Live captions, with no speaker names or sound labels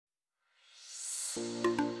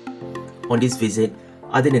on this visit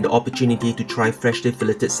other than the opportunity to try freshly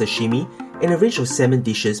filleted sashimi and a range of salmon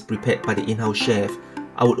dishes prepared by the in-house chef.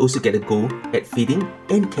 I would also get a go at feeding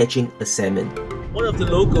and catching a salmon. One of the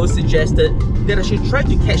locals suggested that I should try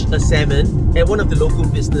to catch a salmon at one of the local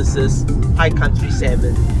businesses, High Country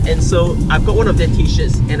Salmon. And so I've got one of their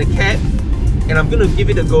t-shirts and a cap, and I'm going to give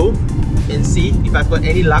it a go and see if I've got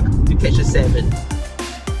any luck to catch a salmon.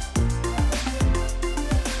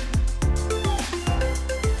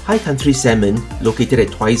 High Country Salmon, located at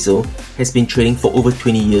Twizel, has been trading for over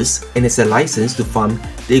 20 years and has a license to farm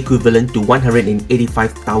the equivalent to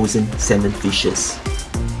 185,000 salmon fishes.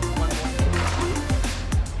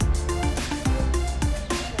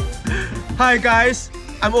 Hi guys,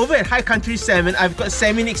 I'm over at High Country Salmon. I've got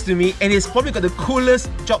Sammy next to me and he's probably got the coolest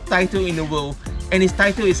job title in the world, and his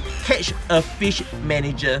title is Catch a Fish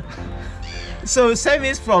Manager. So Sam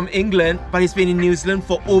is from England, but he's been in New Zealand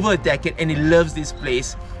for over a decade and he loves this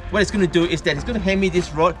place. What he's going to do is that he's going to hand me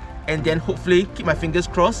this rod and then hopefully keep my fingers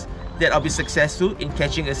crossed that I'll be successful in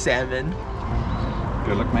catching a salmon.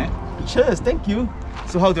 Good luck, man. Cheers, thank you.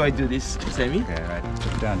 So how do I do this, Sammy? Okay, right,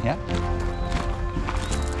 put it down here.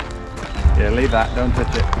 Yeah, leave that, don't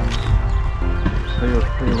touch it. Put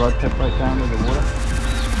your rod tip right down with the water.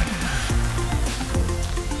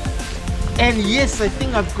 And yes, I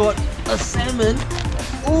think I've got a salmon.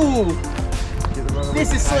 Ooh,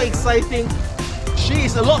 this is so exciting.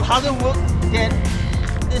 It's a lot harder work than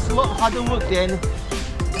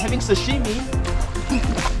having sashimi.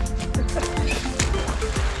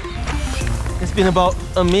 It's been about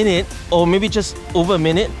a minute, or maybe just over a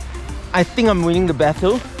minute. I think I'm winning the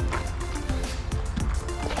battle.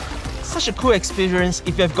 Such a cool experience.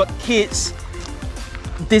 If you've got kids,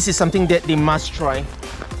 this is something that they must try.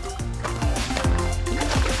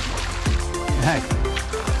 Hey,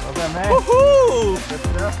 well done, man. Woohoo! Good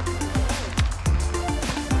stuff.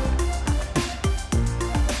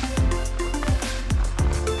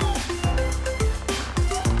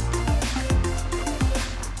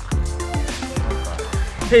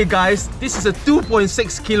 Hey guys, this is a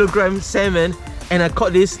 2.6 kilogram salmon and I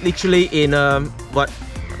caught this literally in what,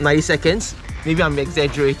 90 seconds? Maybe I'm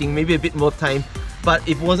exaggerating, maybe a bit more time. But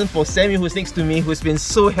if it wasn't for Sammy who's next to me, who's been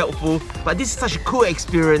so helpful, but this is such a cool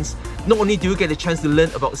experience. Not only do you get a chance to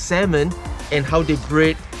learn about salmon and how they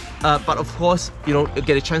breed, but of course, you know, you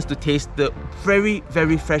get a chance to taste the very,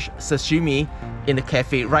 very fresh sashimi in the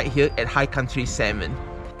cafe right here at High Country Salmon.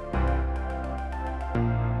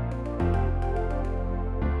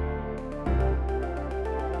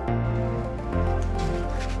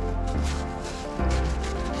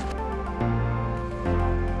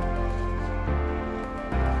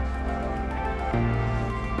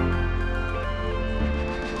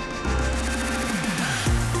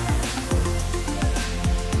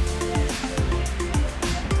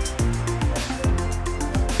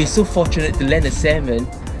 We're so fortunate to land a salmon,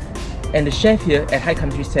 and the chef here at High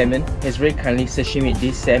Country Salmon has very kindly sashimied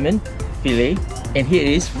this salmon fillet, and here it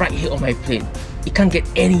is right here on my plate. It can't get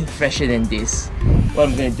any fresher than this. What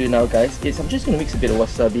I'm going to do now, guys, is I'm just going to mix a bit of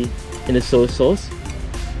wasabi in the soy sauce,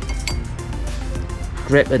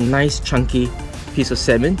 grab a nice chunky piece of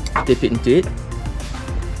salmon, dip it into it.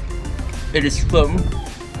 It is firm,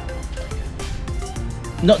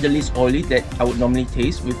 not the least oily that I would normally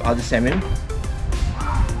taste with other salmon.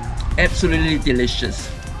 Absolutely delicious.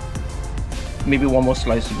 Maybe one more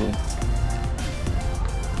slice to go.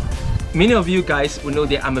 Many of you guys will know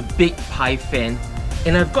that I'm a big pie fan,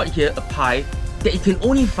 and I've got here a pie that you can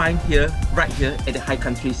only find here, right here at the High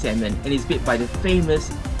Country Salmon, and it's baked by the famous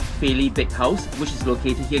Fairley Bakehouse, which is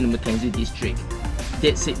located here in the Mackenzie District.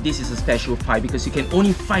 That's it, this is a special pie because you can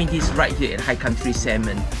only find this right here at High Country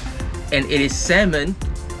Salmon. And it is salmon,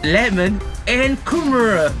 lemon, and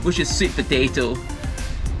kumara, which is sweet potato.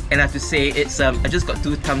 And I have to say, it's I just got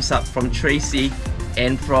 2 thumbs up from Tracy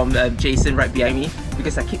and from Jason right behind me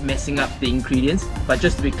because I keep messing up the ingredients. But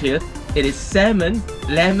just to be clear, it is salmon,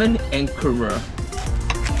 lemon, and kumara.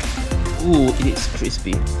 Ooh, it is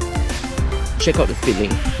crispy. Check out the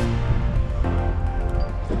filling.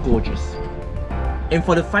 Gorgeous. And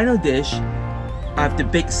for the final dish, I have the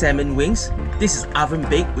baked salmon wings. This is oven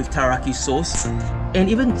baked with teriyaki sauce. And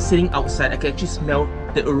even sitting outside, I can actually smell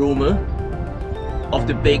the aroma of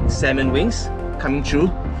the baked salmon wings coming through.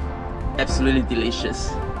 Absolutely delicious.